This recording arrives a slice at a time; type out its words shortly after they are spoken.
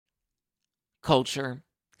Culture,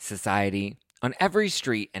 society, on every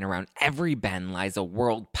street and around every bend lies a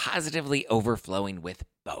world positively overflowing with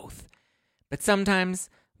both. But sometimes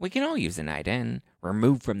we can all use a night in,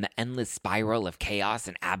 removed from the endless spiral of chaos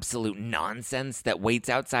and absolute nonsense that waits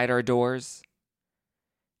outside our doors.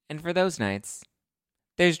 And for those nights,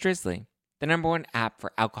 there's Drizzly, the #1 app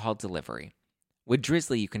for alcohol delivery. With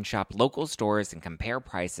Drizzly, you can shop local stores and compare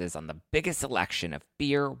prices on the biggest selection of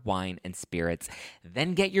beer, wine, and spirits,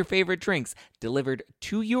 then get your favorite drinks delivered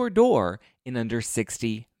to your door in under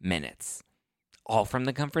 60 minutes. All from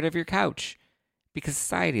the comfort of your couch. Because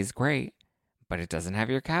society is great, but it doesn't have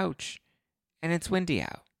your couch. And it's windy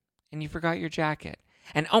out. And you forgot your jacket.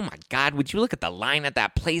 And oh my God, would you look at the line at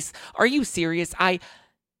that place? Are you serious?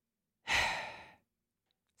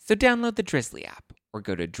 So download the Drizzly app or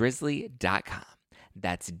go to drizzly.com.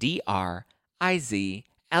 That's DRIZLY.com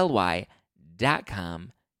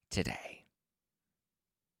today.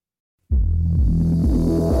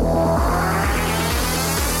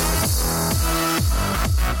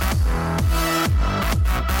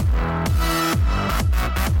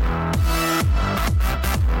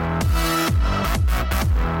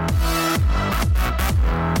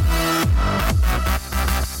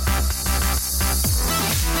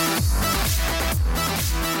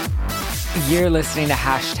 You're listening to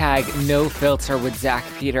 #NoFilter with Zach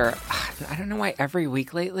Peter. I don't know why every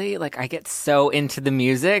week lately, I get so into the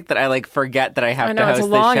music that I forget that I have to host it's a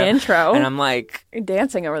long this show. intro. And I'm like, you're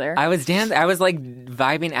dancing over there. I was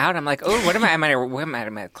vibing out. I'm like, oh, what am I? Am I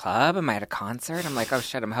at a club? Am I at a concert? I'm like, oh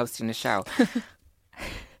shit, I'm hosting a show.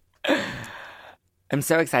 I'm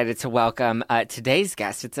so excited to welcome today's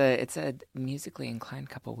guest. It's a musically inclined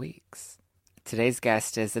couple weeks. Today's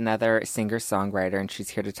guest is another singer-songwriter, and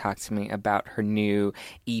she's here to talk to me about her new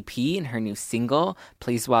EP and her new single.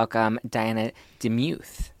 Please welcome Diana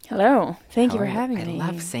Demuth. Hello. Thank you for having me. I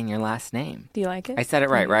love saying your last name. Do you like it? I said it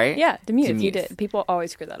right? Yeah, Demuth. You did. People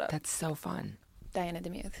always screw that up. That's so fun. Diana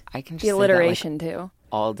Demuth. I can just the alliteration, too.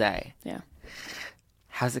 All day. Yeah.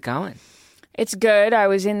 How's it going? It's good. I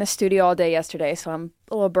was in the studio all day yesterday, so I'm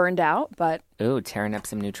a little burned out, but... Ooh, tearing up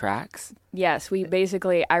some new tracks? Yes,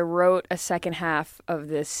 I wrote a second half of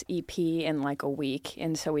this EP in a week,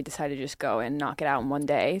 and so we decided to just go and knock it out in one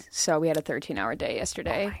day. So we had a 13-hour day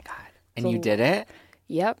yesterday. Oh my God. And you did it?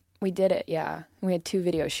 Yep, we did it, yeah. We had 2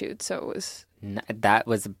 video shoots, so it was... That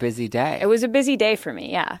was a busy day. It was a busy day for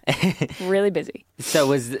me, yeah. Really busy.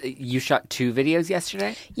 So you shot 2 videos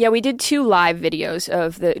yesterday? Yeah, we did 2 live videos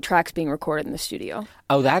of the tracks being recorded in the studio.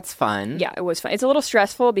 Oh, that's fun. Yeah, it was fun. It's a little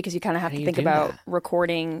stressful because you kind of have to think about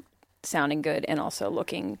recording, sounding good, and also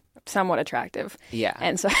looking somewhat attractive. Yeah.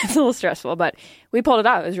 And so it's a little stressful, but we pulled it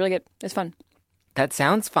out. It was really good. It was fun. That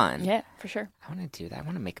sounds fun. Yeah, for sure. I want to do that. I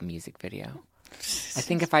want to make a music video. I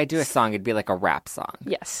think if I do a song, it'd be like a rap song.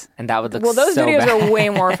 Yes. And that would look so those videos bad. are way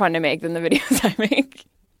more fun to make than the videos I make.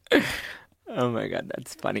 Oh my God,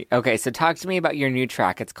 that's funny. Okay, so talk to me about your new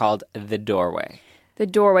track. It's called The Doorway. The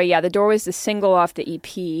Doorway, yeah. The Doorway is the single off the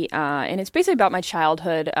EP, and it's basically about my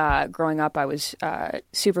childhood. Growing up, I was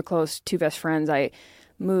super close, 2 best friends. I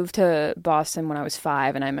moved to Boston when I was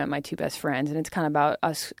 5, and I met my 2 best friends, and it's kind of about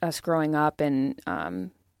us growing up and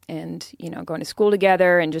going to school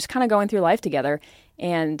together and just kind of going through life together.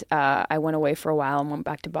 And I went away for a while and went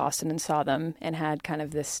back to Boston and saw them and had kind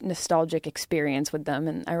of this nostalgic experience with them.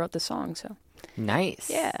 And I wrote the song. So nice.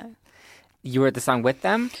 Yeah. You wrote the song with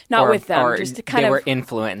them? Not with them. Or just to kind they of were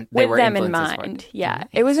influenced. With them in mind. Yeah. Nice.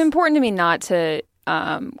 It was important to me not to,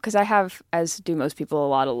 because I have, as do most people, a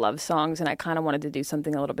lot of love songs, and I kind of wanted to do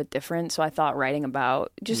something a little bit different. So I thought writing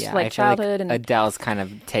about just childhood. And Adele's kind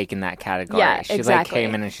of taken that category. Yeah, she exactly.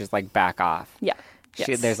 came in and she's back off. Yeah.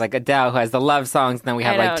 Yes. There's Adele who has the love songs, and then we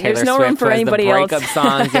have Taylor There's no Swift room for who has the anybody breakup else.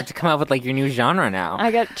 songs. You have to come up with your new genre now.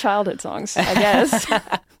 I got childhood songs, I guess.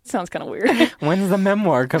 Sounds kind of weird. When's the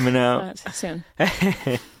memoir coming out? Soon.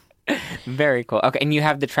 Very cool. Okay, and you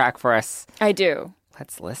have the track for us. I do.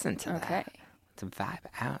 Let's listen to that. Okay. Let's vibe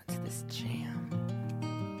out to this jam.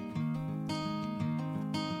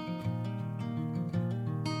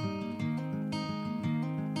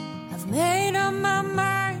 I've made up my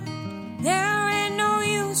mind. There ain't no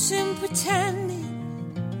use in pretending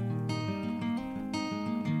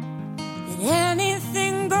that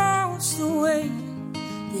anything goes the way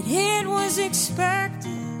that it was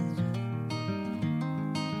expected.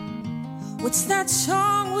 What's that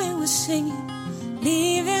song we were singing?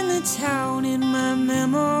 Leaving the town. In my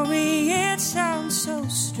memory it sounds so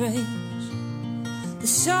strange. The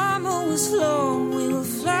summer was long, we were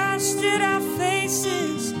flushed at our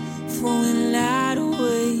faces, throwing light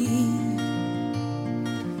away.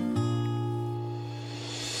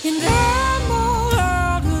 And I'm all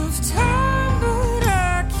out of time.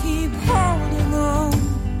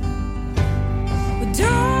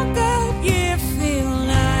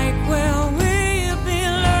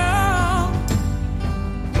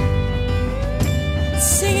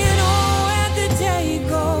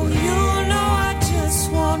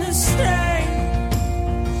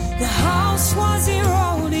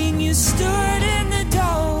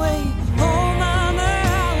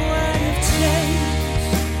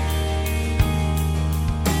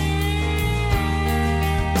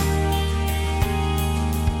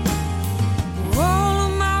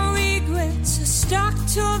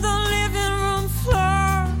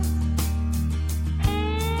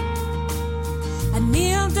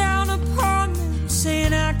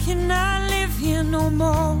 no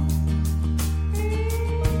more.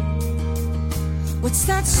 What's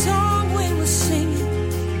that song we were singing?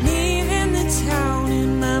 Leaving the town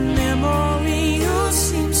in my memory. You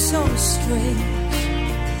seem so strange.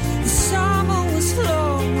 The summer was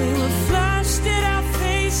long. We were flushed at our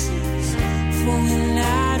faces, throwing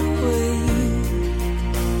light away.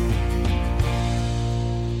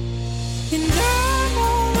 And I'm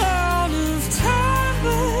all out of time,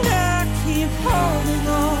 but I keep holding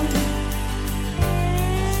on.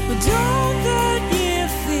 But don't that year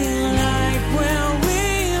feel like where we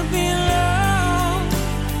belong?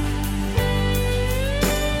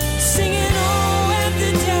 Singing, oh, where'd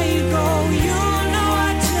the day go? You know I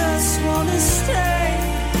just wanna stay.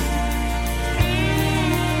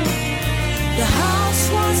 The house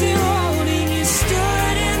was eroding, you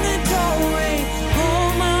stood in the doorway. Oh,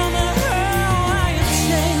 mama, how I have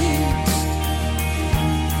changed.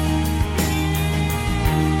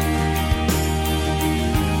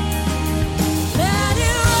 Let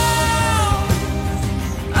it roll.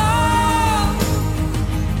 Oh,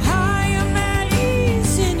 I am at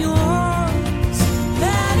ease in your arms.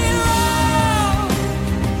 Let it roll.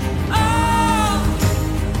 Oh,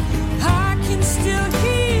 I can still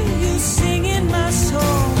hear you singing my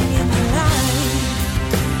song in the light.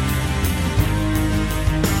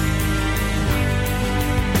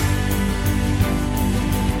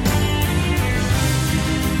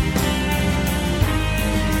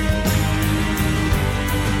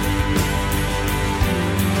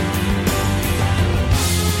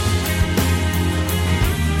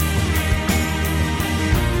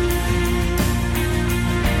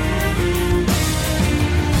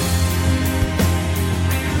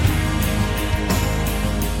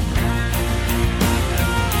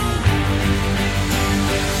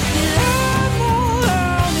 I'm all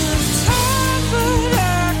out of time, but I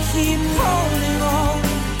keep holding on.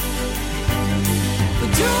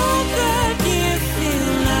 But don't that year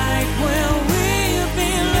feel like where we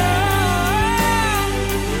belong?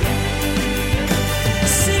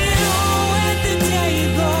 Singing, oh, where'd the day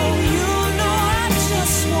go? You know I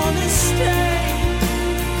just wanna stay.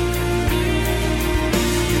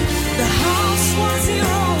 The house was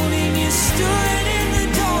eroding, you stood in the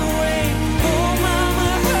doorway. Oh, mama,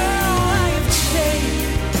 how I have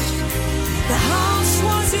changed. The house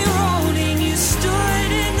was eroding, you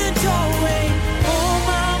stood in the doorway. Oh,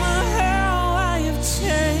 mama, how I have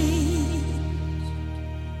changed.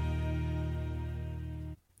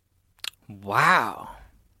 Wow.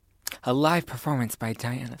 A live performance by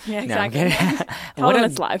Diana. Yeah, No, I'm exactly. kidding. Tell What them a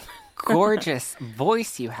it's live. gorgeous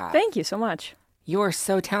voice you have. Thank you so much. You are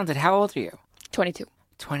so talented. How old are you? 22.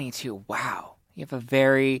 22. Wow. You have a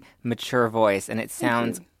very mature voice, and it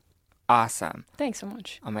sounds awesome. Thanks so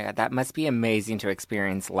much. Oh my God, that must be amazing to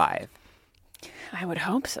experience live. I would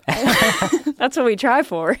hope so. That's what we try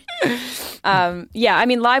for. Yeah, I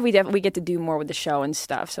mean, live we get to do more with the show and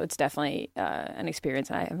stuff, so it's definitely an experience.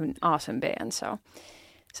 And I have an awesome band, so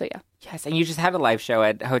yeah. Yes, and you just had a live show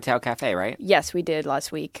at Hotel Cafe, right? Yes, we did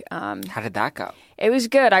last week. How did that go? It was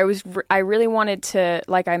good. I really wanted to,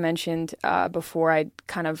 like I mentioned before, I'd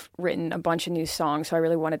kind of written a bunch of new songs, so I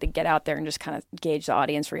really wanted to get out there and just kind of gauge the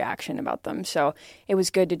audience reaction about them. So it was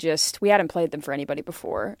good to we hadn't played them for anybody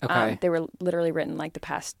before. Okay. They were literally written like the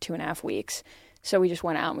past 2.5 weeks. So we just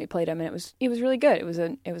went out and we played them, and it was really good. It was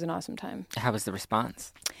an awesome time. How was the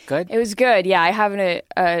response? Good? It was good. Yeah, I have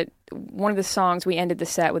one of the songs, we ended the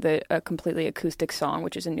set with a completely acoustic song,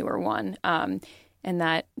 which is a newer one. And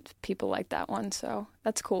that people like that one, so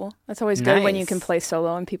that's cool. That's always good when you Nice. can play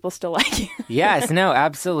solo and people still like you. Yes, no,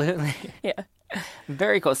 absolutely. Yeah.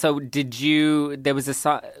 Very cool. So there was a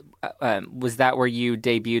song, was that where you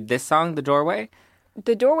debuted this song, The Doorway?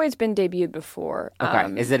 The Doorway's been debuted before.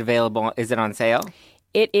 Okay. Is it available? Is it on sale?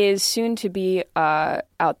 It is soon to be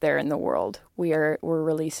out there in the world. We're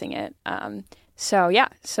releasing it. We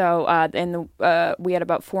had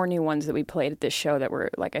about 4 new ones that we played at this show that were,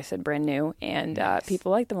 like I said, brand new, and Nice. people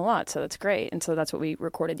like them a lot, so that's great. And so that's what we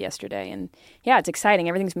recorded yesterday, and yeah, it's exciting.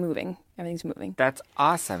 Everything's moving. That's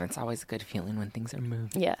awesome. It's always a good feeling when things are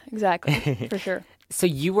moving. Yeah, exactly, for sure. So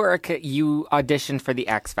you auditioned for the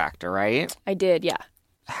X Factor, right? I did, yeah.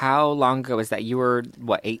 How long ago was that? You were,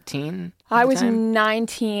 18? I was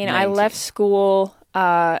 19. I 19. left school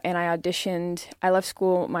and I auditioned. I left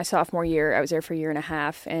school my sophomore year. I was there for a year and a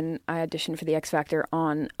half, and I auditioned for the X Factor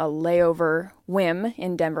on a layover whim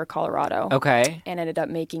in Denver, Colorado. Okay. And ended up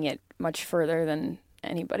making it much further than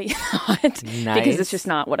anybody thought. Nice. Because it's just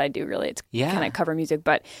not what I do, really. It's kind of cover music.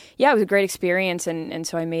 But yeah, it was a great experience. And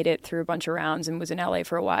so I made it through a bunch of rounds and was in LA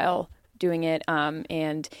for a while doing it.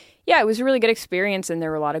 And yeah, it was a really good experience, and there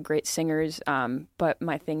were a lot of great singers. But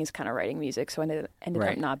my thing is kind of writing music, so it ended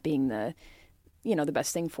up not being the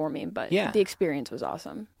best thing for me. But the experience was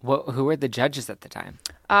awesome. Who were the judges at the time?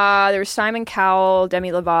 There was Simon Cowell,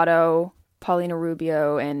 Demi Lovato, Paulina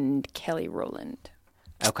Rubio, and Kelly Rowland.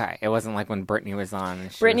 Okay, it wasn't like when Brittany was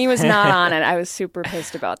on. Brittany was not on it. I was super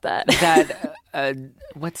pissed about that.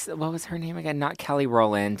 What was her name again? Not Kelly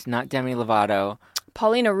Rowland, not Demi Lovato.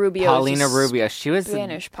 Paulina Rubio. Paulina Rubio. She was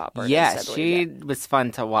Spanish pop artist. Yeah, she was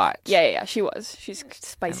fun to watch. Yeah, she was. She's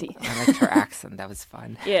spicy. I liked her accent. That was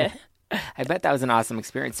fun. Yeah. I bet that was an awesome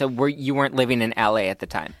experience. So you weren't living in LA at the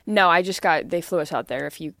time? No, they flew us out there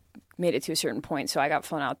if you made it to a certain point. So I got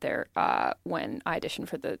flown out there when I auditioned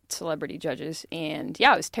for the celebrity judges. And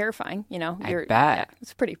yeah, it was terrifying. I bet. Yeah, it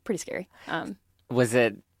was pretty scary. Was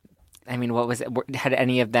it, what was it? Were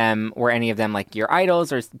any of them like your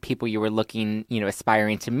idols or people you were looking,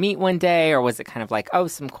 aspiring to meet one day? Or was it kind of like, oh,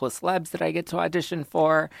 some cool celebs that I get to audition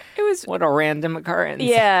for? It was. What a random occurrence.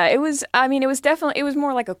 Yeah, it was. It was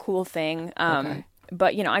more like a cool thing. Okay.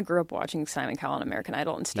 But, I grew up watching Simon Cowell on American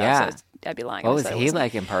Idol and stuff, so I'd be lying. What was he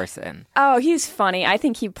like in person? Oh, he's funny. I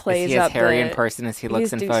think he plays Is he as hairy in person as he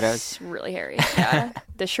looks in photos? He's really hairy, yeah.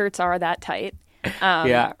 The shirts are that tight.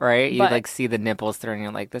 Yeah, right? You see the nipples through and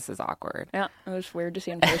you're like, this is awkward. Yeah, it was weird to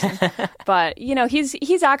see in person. But,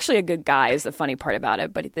 he's actually a good guy is the funny part about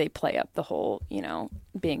it, but they play up the whole,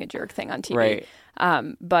 being a jerk thing on TV.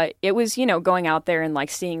 Right. But it was, going out there and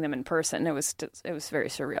seeing them in person, it was very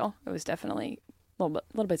surreal. It was definitely a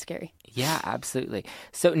little bit scary. Yeah, absolutely.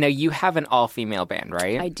 So now you have an all-female band,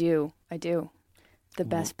 right? I do. The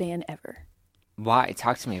best band ever. Why?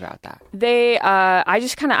 Talk to me about that. They,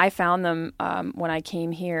 I found them when I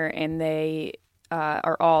came here, and they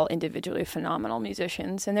are all individually phenomenal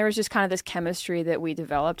musicians. And there was just kind of this chemistry that we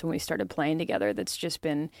developed when we started playing together that's just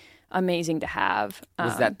been amazing to have.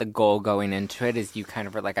 Was that the goal going into it? Is you kind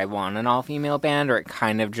of were like, I want an all-female band, or it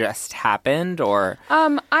kind of just happened, or?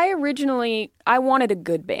 I wanted a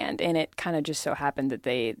good band, and it kind of just so happened that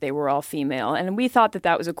they were all female. And we thought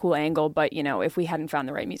that was a cool angle, but, if we hadn't found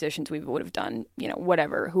the right musicians, we would have done,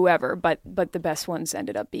 whoever. But the best ones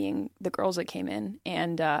ended up being the girls that came in.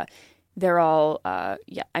 And they're all,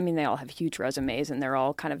 they all have huge resumes, and they're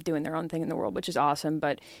all kind of doing their own thing in the world, which is awesome.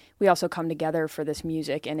 But we also come together for this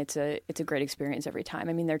music, and it's a great experience every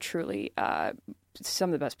time. They're truly some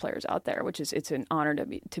of the best players out there, it's an honor to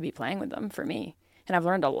be playing with them for me. And I've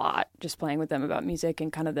learned a lot just playing with them about music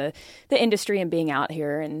and kind of the industry and being out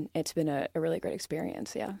here, and it's been a really great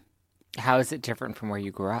experience. Yeah. How is it different from where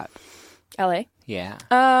you grew up? LA. Yeah.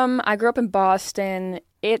 I grew up in Boston.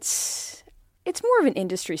 It's more of an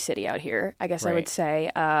industry city out here, I guess. Right. I would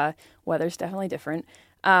say. Weather's definitely different.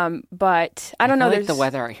 But I don't know. The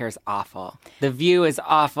weather out here is awful. The view is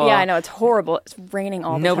awful. Yeah, I know. It's horrible. It's raining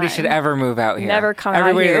all the time. Nobody should ever move out here. Never come out here.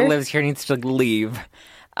 Everybody that lives here needs to leave.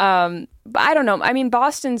 But I don't know.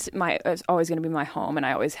 Boston's is always going to be my home, and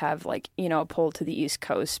I always have a pull to the East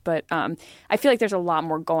Coast. But I feel like there's a lot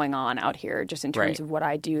more going on out here, just in terms of what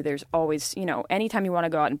I do. There's always, anytime you want to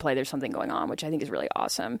go out and play, there's something going on, which I think is really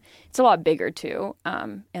awesome. It's a lot bigger too,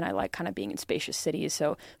 and I like kind of being in spacious cities.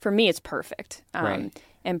 So for me, it's perfect.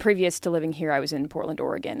 And previous to living here, I was in Portland,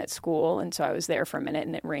 Oregon at school. And so I was there for a minute,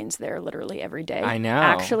 and it rains there literally every day. I know.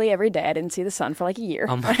 Actually, every day. I didn't see the sun for a year.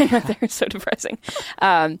 Oh my God. There. It's so depressing.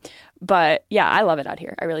 But yeah, I love it out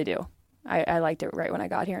here. I really do. I liked it right when I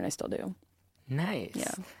got here, and I still do. Nice.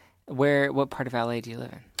 Yeah. What part of LA do you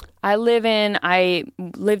live in? I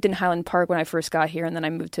lived in Highland Park when I first got here, and then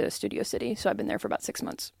I moved to Studio City. So I've been there for about 6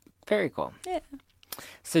 months. Very cool. Yeah.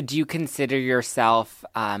 So do you consider yourself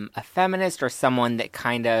a feminist, or someone that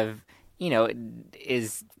kind of,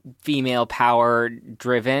 is female power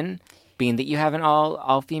driven, being that you have an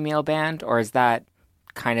all female band? Or is that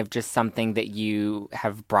kind of just something that you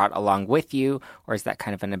have brought along with you? Or is that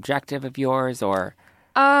kind of an objective of yours? Or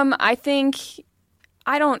I think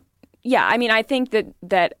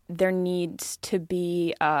that there needs to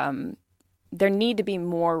be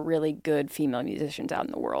more really good female musicians out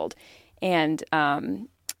in the world. And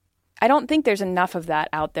I don't think there's enough of that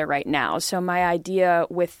out there right now. So my idea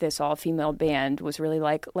with this all-female band was really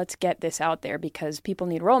let's get this out there, because people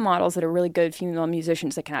need role models that are really good female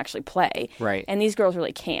musicians that can actually play. Right. And these girls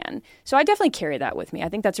really can. So I definitely carry that with me. I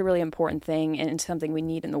think that's a really important thing, and it's something we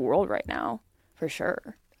need in the world right now, for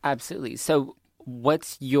sure. Absolutely. So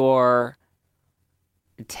what's your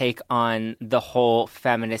take on the whole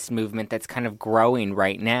feminist movement that's kind of growing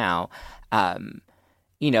right now?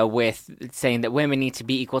 With saying that women need to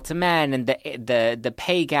be equal to men, and the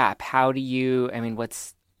pay gap. How do you?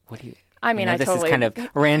 What do you? I mean, I this totally... is kind of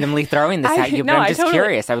randomly throwing this at you, but I'm just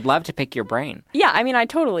curious. I would love to pick your brain. Yeah, I mean, I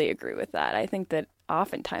totally agree with that. I think that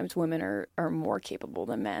oftentimes women are more capable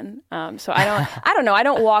than men. So I don't know. I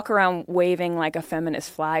don't walk around waving like a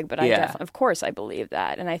feminist flag, but I definitely, of course, I believe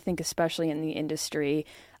that. And I think especially in the industry,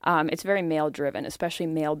 it's very male driven, especially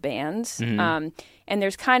male bands. Mm-hmm. And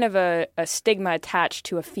there's kind of a stigma attached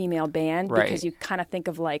to a female band because you kind of think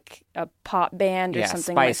of like a pop band or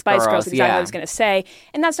something like Spice Girls. Exactly what I was going to say.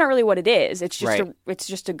 And that's not really what it is. It's just it's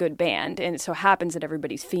just a good band. And it so happens that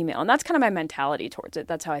everybody's female. And that's kind of my mentality towards it.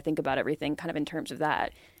 That's how I think about everything kind of in terms of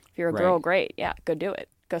that. If you're a girl, great. Yeah, go do it.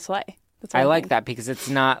 Go slay. I like that because it's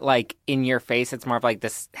not like in your face. It's more of like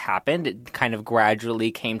this happened. It kind of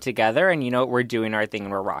gradually came together and we're doing our thing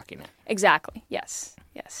and we're rocking it. Exactly. Yes.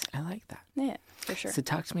 I like that. Yeah, for sure. So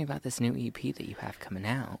talk to me about this new EP that you have coming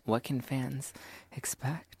out. What can fans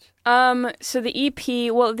expect? So the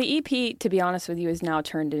EP, to be honest with you, is now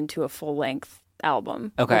turned into a full-length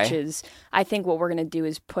album. Okay. Which is, I think what we're going to do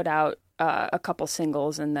is put out a couple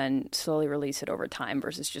singles and then slowly release it over time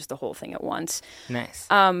versus just the whole thing at once. Nice.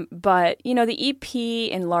 But, the EP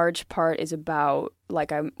in large part is about,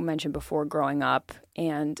 like I mentioned before, growing up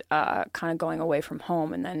and kind of going away from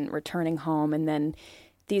home and then returning home. And then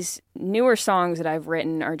these newer songs that I've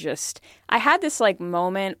written are just, I had this like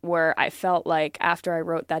moment where I felt like after I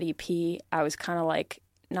wrote that EP, I was kind of like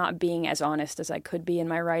not being as honest as I could be in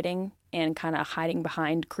my writing and kind of hiding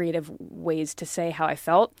behind creative ways to say how I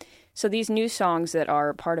felt. So these new songs that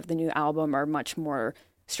are part of the new album are much more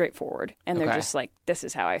straightforward, and they're just like, this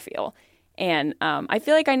is how I feel. And I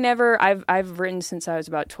feel like I've written since I was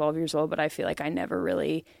about 12 years old, but I feel like I never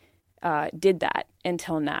really did that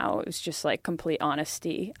until now. It was just like complete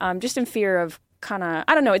honesty, just in fear of kind of,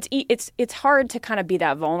 I don't know, it's hard to kind of be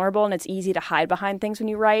that vulnerable, and it's easy to hide behind things when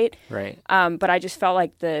you write. Right. But I just felt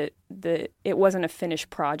like it wasn't a finished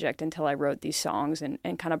project until I wrote these songs and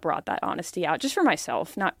kind of brought that honesty out just for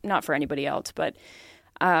myself, not for anybody else. But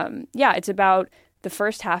it's about, the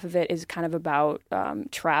first half of it is kind of about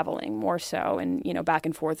traveling more so, and back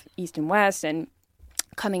and forth east and west, and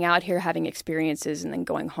coming out here, having experiences, and then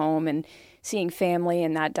going home and seeing family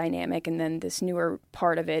and that dynamic. And then this newer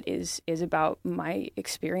part of it is about my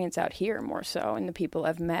experience out here more so, and the people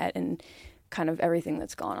I've met and kind of everything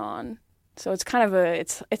that's gone on. So it's kind of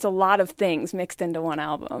it's a lot of things mixed into one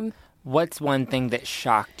album. What's one thing that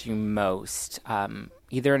shocked you most,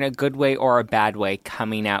 either in a good way or a bad way,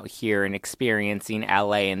 coming out here and experiencing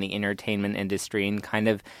LA and the entertainment industry and kind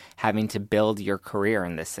of having to build your career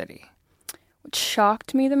in this city? What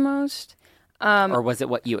shocked me the most? Or was it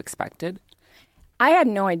what you expected? I had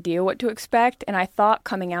no idea what to expect, and I thought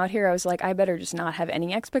coming out here, I was like, I better just not have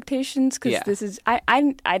any expectations, because this is,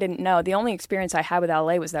 I didn't know. The only experience I had with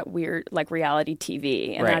LA was that weird, like, reality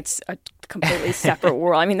TV, and that's a completely separate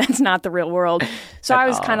world. I mean, that's not the real world. So I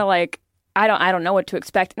was kind of like, I don't know what to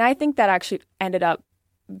expect, and I think that actually ended up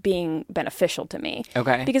being beneficial to me.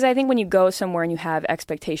 Okay. Because I think when you go somewhere and you have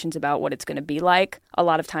expectations about what it's going to be like, a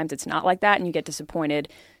lot of times it's not like that, and you get disappointed.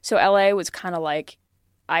 So LA was kind of like,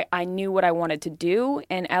 I knew what I wanted to do,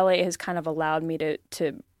 and LA has kind of allowed me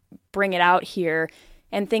to bring it out here,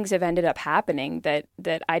 and things have ended up happening that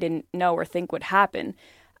I didn't know or think would happen.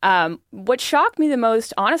 What shocked me the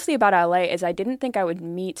most, honestly, about LA is I didn't think I would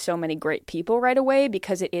meet so many great people right away,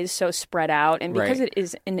 because it is so spread out, and because it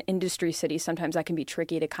is an industry city, sometimes that can be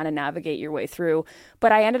tricky to kind of navigate your way through.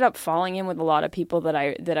 But I ended up falling in with a lot of people that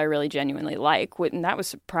I really genuinely like, and that was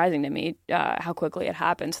surprising to me how quickly it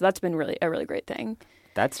happened. So that's been a really great thing.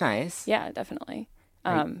 That's nice. Yeah, definitely.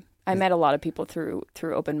 I met a lot of people through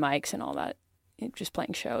open mics and all that, just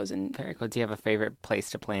playing shows. And very cool. Do you have a favorite place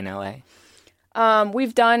to play in LA?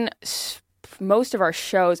 We've done most of our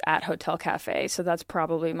shows at Hotel Cafe, so that's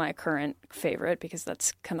probably my current favorite, because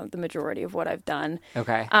that's kind of the majority of what I've done.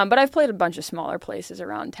 Okay. But I've played a bunch of smaller places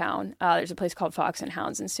around town. There's a place called Fox and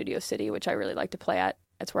Hounds in Studio City, which I really like to play at.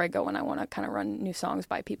 That's where I go when I want to kind of run new songs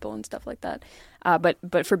by people and stuff like that.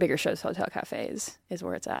 But for bigger shows, Hotel Cafe is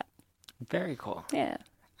where it's at. Very cool. Yeah.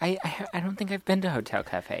 I don't think I've been to Hotel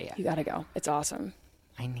Cafe yet. You gotta go. It's awesome.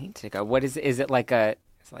 I need to go. What is it like a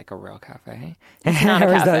real cafe? It's not a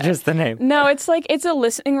cafe. Or is that just the name? No, it's a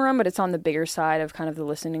listening room, but it's on the bigger side of kind of the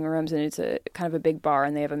listening rooms, and it's a kind of a big bar,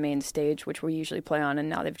 and they have a main stage, which we usually play on, and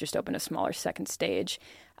now they've just opened a smaller second stage.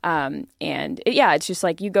 It's just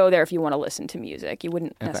like you go there if you want to listen to music. You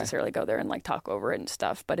wouldn't necessarily go there and like talk over it and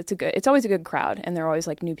stuff, but it's always a good crowd, and there are always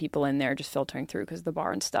like new people in there just filtering through because of the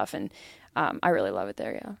bar and stuff. And I really love it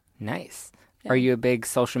there. Yeah. Nice. Yeah. Are you a big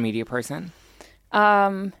social media person?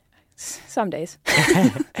 Some days.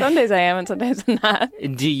 Some days I am and sometimes I'm not.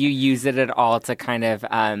 Do you use it at all to kind of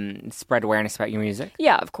spread awareness about your music?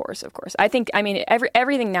 Yeah, of course. I mean,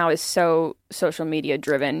 everything now is so social media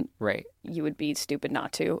driven. Right. You would be stupid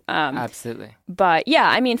not to. Absolutely. But yeah,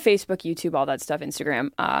 I mean, Facebook, YouTube, all that stuff,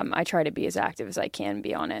 Instagram. I try to be as active as I can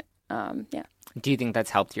be on it. Yeah. Do you think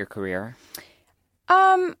that's helped your career?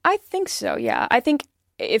 I think so, yeah. I think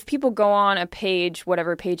if people go on a page,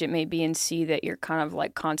 whatever page it may be, and see that you're kind of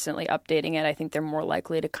like constantly updating it, I think they're more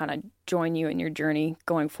likely to kind of join you in your journey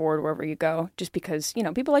going forward wherever you go, just because, you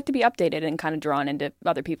know, people like to be updated and kind of drawn into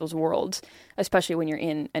other people's worlds, especially when you're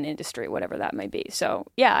in an industry, whatever that may be. So,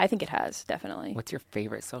 yeah, I think it has, definitely. What's your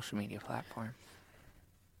favorite social media platform?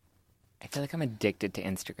 I feel like I'm addicted to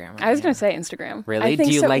Instagram. Right I was now. going to say Instagram. Really? Do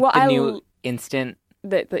you like the new instant?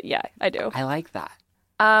 Yeah, I do. I like that.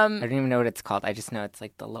 I don't even know what it's called. I just know it's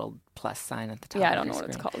like the little plus sign at the top. Yeah, I don't know what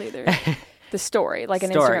it's called either. The story, like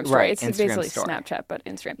an Instagram story. Right, it's Instagram basically story. Snapchat, but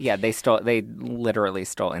Instagram. Yeah, they literally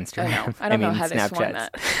stole Instagram. I don't know how they swung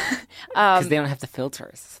that. Because they don't have the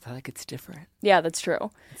filters. So I feel like it's different. Yeah, that's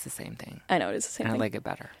true. It's the same thing. I know, it is the same and thing. I like it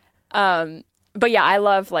better. But yeah, I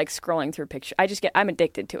love like scrolling through pictures. I'm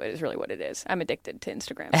addicted to it is really what it is. I'm addicted to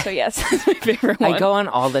Instagram. So yes, that's my favorite one. I go on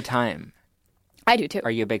all the time. I do too.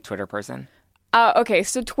 Are you a big Twitter person? Okay,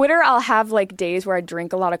 so Twitter, I'll have like days where I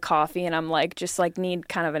drink a lot of coffee and I'm like, just like need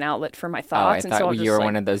kind of an outlet for my thoughts. I thought you were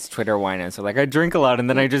one of those Twitter whiners. So like, I drink a lot and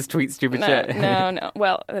then I just tweet stupid shit. No.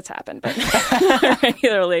 Well, that's happened, but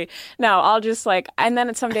regularly. No, I'll just like, and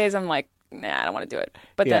then some days I'm like, nah, I don't want to do it.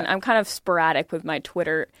 But then I'm kind of sporadic with my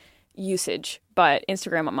Twitter usage, but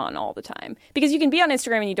Instagram I'm on all the time, because you can be on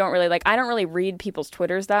Instagram and you don't really I don't really read people's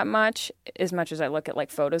Twitters that much as I look at like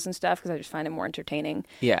photos and stuff, because I just find it more entertaining.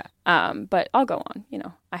 Yeah. But I'll go on,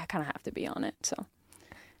 I kind of have to be on it. So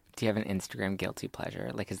do you have an Instagram guilty pleasure?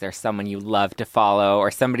 Like, is there someone you love to follow or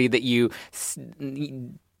somebody that you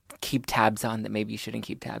keep tabs on that maybe you shouldn't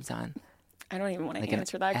keep tabs on? I don't even want to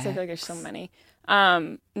answer that because I feel like there's so many.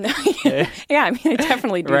 No, yeah, I mean, I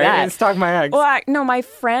definitely do right? that. Let's talk my ex. Well, no, my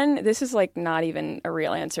friend, this is like not even a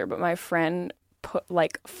real answer, but my friend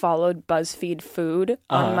followed BuzzFeed Food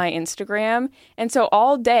on my Instagram. And so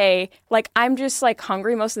all day, I'm just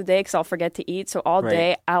hungry most of the day because I'll forget to eat. So all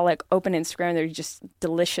day I'll open Instagram and there's just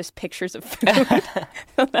delicious pictures of food.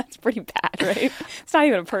 So that's pretty bad, right? It's not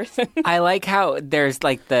even a person. I like how there's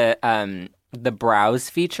the browse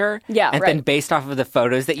feature. Yeah, and then based off of the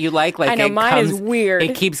photos that you like I know, mine is weird.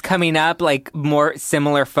 It keeps coming up more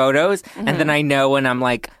similar photos, and then I know when I'm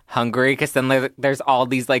hungry, because then there's all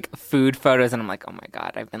these food photos, and I'm like, oh my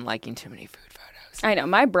god, I've been liking too many food photos. I know,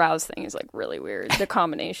 my browse thing is really weird. The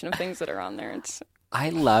combination of things that are on there, I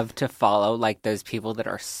love to follow those people that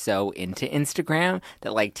are so into Instagram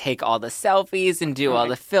that take all the selfies and do all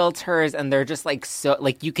the filters, and they're just so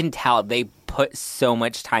you can tell they put so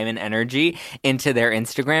much time and energy into their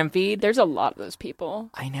Instagram feed. There's a lot of those people.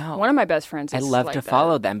 I know. One of my best friends is I love to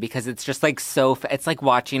follow them because it's just it's like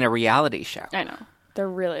watching a reality show. I know.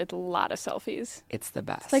 It's a lot of selfies. It's the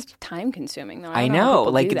best. It's time consuming though. I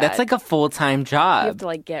know. That's a full-time job. You have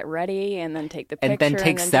to get ready and then take the picture. And then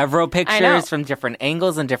take several pictures from different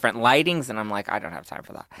angles and different lightings, and I'm like, I don't have time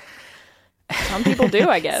for that. Some people do,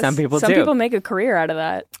 I guess. Some people do. Some people make a career out of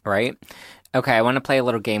that. Right? Okay, I want to play a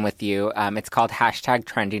little game with you. It's called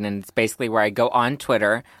 #trending, and it's basically where I go on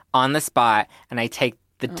Twitter on the spot and I take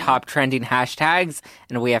the top trending hashtags,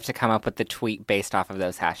 and we have to come up with the tweet based off of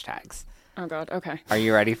those hashtags. Oh, God. Okay. Are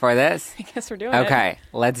you ready for this? I guess we're doing it. Okay,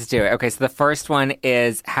 let's do it. Okay, so the first one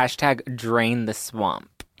is #drain the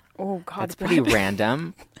swamp. Oh, God. That's pretty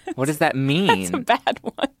random. What does that mean? That's a bad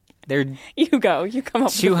one. You go. You come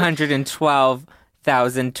up with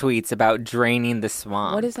 212,000 tweets about draining the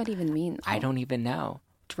swamp. What does that even mean, though? I don't even know.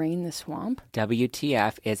 Drain the swamp?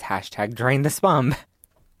 WTF is #drain the swamp.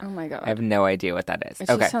 Oh my God. I have no idea what that is. It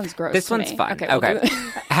just sounds gross. This to one's me. fun. Okay.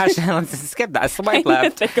 Let's skip that. Swipe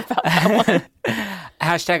left. Think about that one.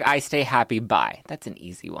 #I stay happy bye. That's an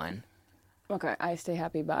easy one. Okay. I stay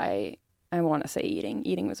happy by, I want to say eating.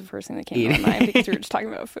 Eating was the first thing that came to my mind because we were just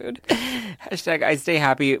talking about food. #I stay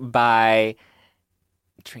happy by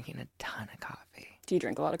drinking a ton of coffee. Do you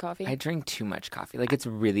drink a lot of coffee? I drink too much coffee. It's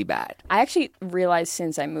really bad. I actually realized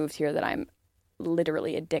since I moved here that I'm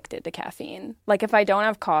literally addicted to caffeine. If I don't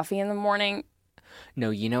have coffee in the morning. No,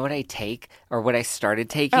 you know what I take or what I started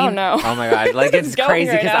taking? Oh, no. Oh, my God. It's crazy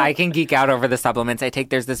right because now. I can geek out over the supplements I take.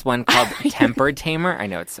 There's this one called Temper Tamer. I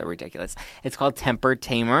know it's so ridiculous. It's called Temper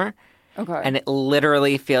Tamer. Okay. And it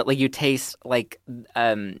literally feels you taste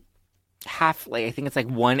half, I think it's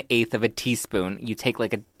 1/8 of a teaspoon. You take I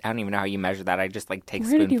don't even know how you measure that. I just take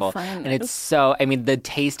Where did you spoonful. find and this? it's so, the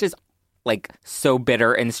taste is like so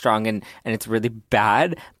bitter and strong and it's really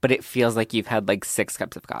bad, but it feels like you've had like 6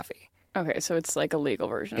 cups of coffee. Okay, so it's like a legal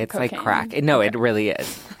version of It's cocaine. like crack. No, It really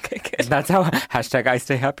is. Okay, good. That's how #I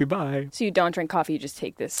stay happy. Bye. So you don't drink coffee, you just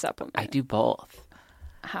take this supplement. I do both.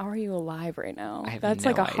 How are you alive right now? I have That's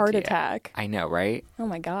no like a heart idea. attack. I know, right? Oh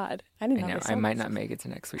my God. I didn't I know. this. I might not make it to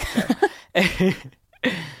next week's show.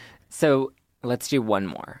 So let's do one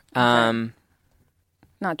more.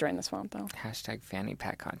 Not during the swamp, though. # fanny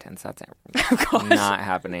pack contents. That's Gosh. not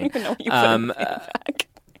happening. I don't even know what you put in the back.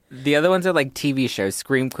 The other ones are like TV shows,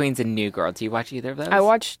 Scream Queens and New Girl. Do you watch either of those? I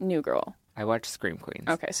watched New Girl. I watch Scream Queens.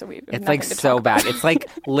 Okay, so we. It's like so bad. It's like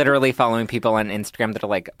literally following people on Instagram that are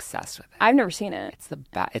like obsessed with it. I've never seen it. It's the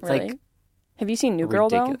bad. It's Really? like Have you seen New Girl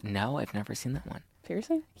ridiculous. though? No, I've never seen that one.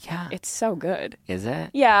 Seriously? Yeah. It's so good. Is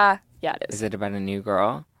it? Yeah, it is. Is it about a new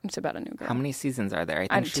girl? It's about a new girl. How many seasons are there? I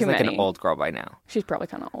think she's too like many. an old girl by now. She's probably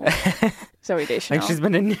kind of old. Zoe Deschanel. Like she's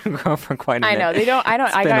been a new girl for quite a minute. I know they don't. I don't.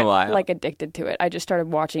 It's I been a got while. like addicted to it. I just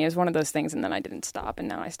started watching. It was one of those things, and then I didn't stop, and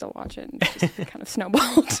now I still watch it. And it just kind of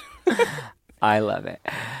snowballed. I love it.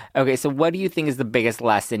 Okay, so what do you think is the biggest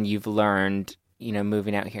lesson you've learned,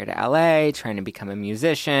 moving out here to LA, trying to become a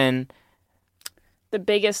musician? The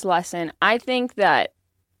biggest lesson, I think that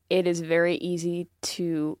it is very easy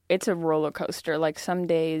it's a roller coaster. Like some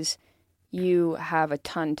days you have a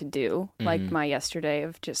ton to do, like my yesterday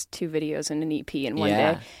of just 2 videos and an EP in one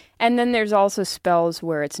day. And then there's also spells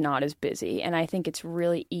where it's not as busy. And I think it's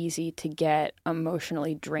really easy to get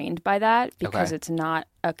emotionally drained by that because it's not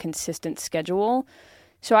a consistent schedule.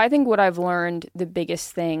 So I think what I've learned, the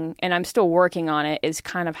biggest thing, and I'm still working on it, is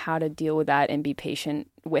kind of how to deal with that and be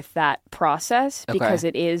patient with that process because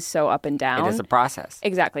it is so up and down. It is a process.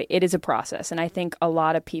 Exactly. It is a process. And I think a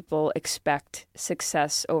lot of people expect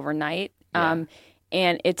success overnight. Yeah.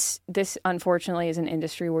 And this, unfortunately, is an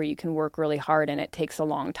industry where you can work really hard and it takes a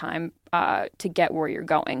long time to get where you're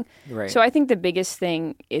going. Right. So I think the biggest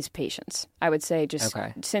thing is patience. I would say just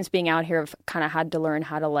since being out here, I've kind of had to learn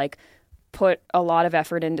how to like put a lot of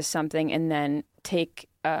effort into something and then take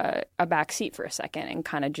a back seat for a second and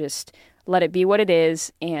kind of just let it be what it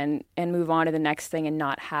is and move on to the next thing and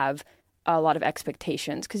not have a lot of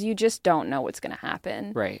expectations because you just don't know what's going to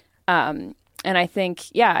happen. Right. And I think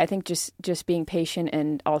just being patient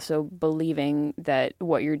and also believing that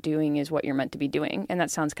what you're doing is what you're meant to be doing. And that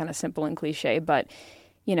sounds kind of simple and cliche, but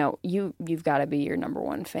you've got to be your number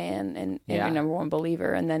one fan and your number one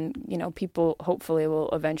believer. And then, people hopefully will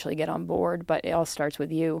eventually get on board, but it all starts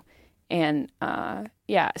with you. And,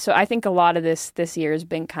 so I think a lot of this year has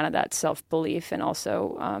been kind of that self-belief and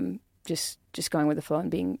also just going with the flow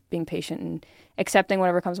and being patient and accepting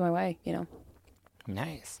whatever comes my way,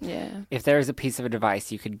 Nice. Yeah. If there was a piece of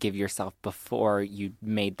advice you could give yourself before you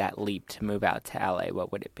made that leap to move out to LA,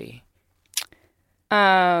 what would it be?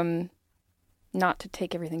 Not to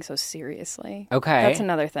take everything so seriously. Okay. That's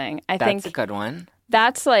another thing. I think that's a good one.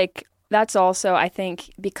 That's also, I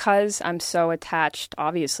think, because I'm so attached,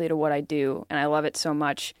 obviously, to what I do and I love it so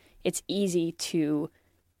much, it's easy to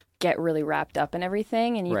get really wrapped up in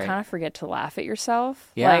everything and you kind of forget to laugh at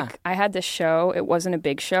yourself. Yeah. Like, I had this show. It wasn't a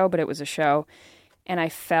big show, but it was a show. And I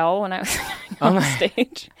fell when I was on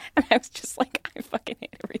stage. And I was just like, I fucking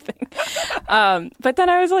hate everything. But then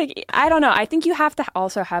I was like, I don't know. I think you have to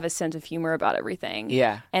also have a sense of humor about everything.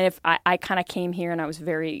 Yeah. And if I kind of came here and I was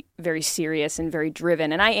very, very serious and very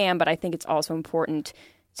driven. And I am, but I think it's also important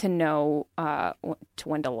to know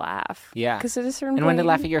when to laugh. Yeah. Because at a certain And point, when to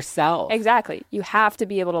laugh at yourself. Exactly. You have to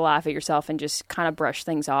be able to laugh at yourself and just kind of brush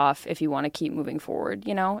things off if you want to keep moving forward.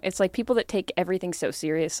 It's like people that take everything so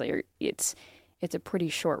seriously, it's a pretty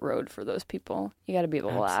short road for those people. You got to be able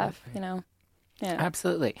to laugh, Yeah.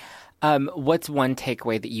 Absolutely. What's one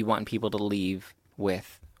takeaway that you want people to leave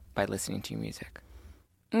with by listening to your music?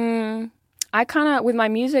 I kind of, with my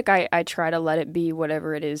music, I try to let it be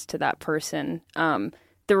whatever it is to that person.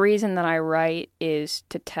 The reason that I write is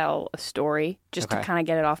to tell a story, just to kind of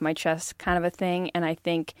get it off my chest kind of a thing. And I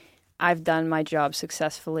think I've done my job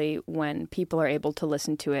successfully when people are able to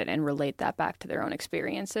listen to it and relate that back to their own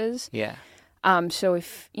experiences. Yeah. So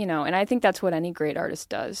if, and I think that's what any great artist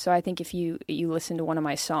does. So I think if you listen to one of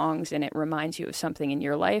my songs and it reminds you of something in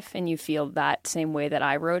your life and you feel that same way that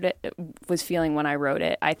I was feeling when I wrote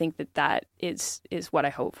it, I think that is what I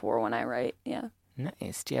hope for when I write. Yeah.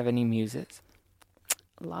 Nice. Do you have any muses?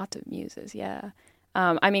 Lots of muses. Yeah.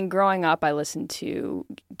 Growing up, I listened to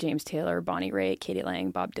James Taylor, Bonnie Raitt, Katie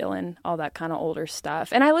Lang, Bob Dylan, all that kind of older stuff.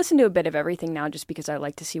 And I listen to a bit of everything now just because I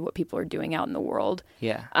like to see what people are doing out in the world.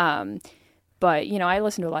 Yeah. But, I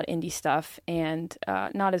listen to a lot of indie stuff and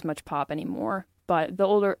not as much pop anymore. But the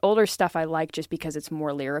older stuff I like just because it's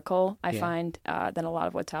more lyrical, I find, than a lot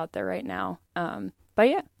of what's out there right now. But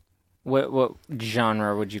yeah. What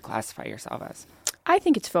genre would you classify yourself as? I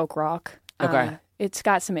think it's folk rock. Okay. It's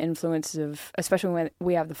got some influences of, especially when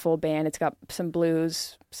we have the full band, it's got some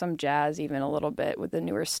blues, some jazz, even a little bit with the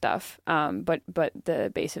newer stuff. But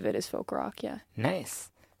the base of it is folk rock, yeah.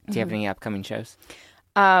 Nice. Do you have any upcoming shows?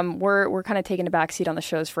 We're kind of taking a back seat on the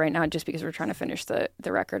shows for right now just because we're trying to finish the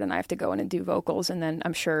record and I have to go in and do vocals. And then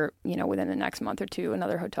I'm sure, within the next month or two,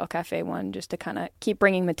 another Hotel Cafe one just to kind of keep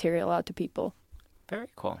bringing material out to people. Very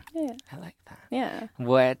cool. Yeah. I like that. Yeah.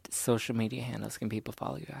 What social media handles can people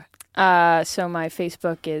follow you at? So my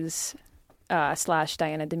Facebook is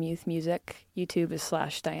 /Diana Demuth Music. YouTube is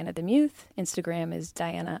 /Diana Demuth. Instagram is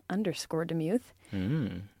Diana_Demuth.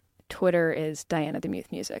 Twitter is Diana Demuth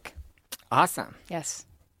Music. Awesome. Yes.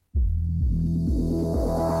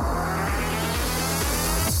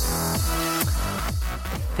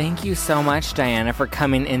 Thank you so much, Diana, for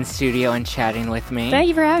coming in studio and chatting with me. Thank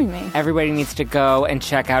you for having me. Everybody needs to go and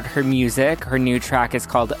check out her music. Her new track is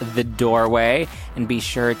called The Doorway. And be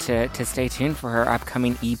sure to stay tuned for her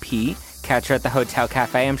upcoming EP. Catch her at the Hotel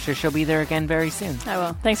Cafe. I'm sure she'll be there again very soon. I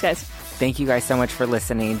will. Thanks, guys. Thank you guys so much for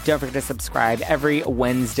listening. Don't forget to subscribe every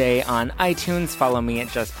Wednesday on iTunes. Follow me at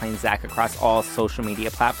Just Plain Zach across all social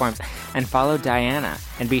media platforms. And follow Diana.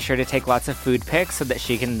 And be sure to take lots of food pics so that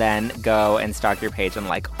she can then go and stalk your page and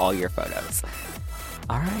like all your photos.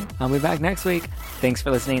 All right. I'll be back next week. Thanks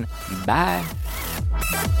for listening. Bye.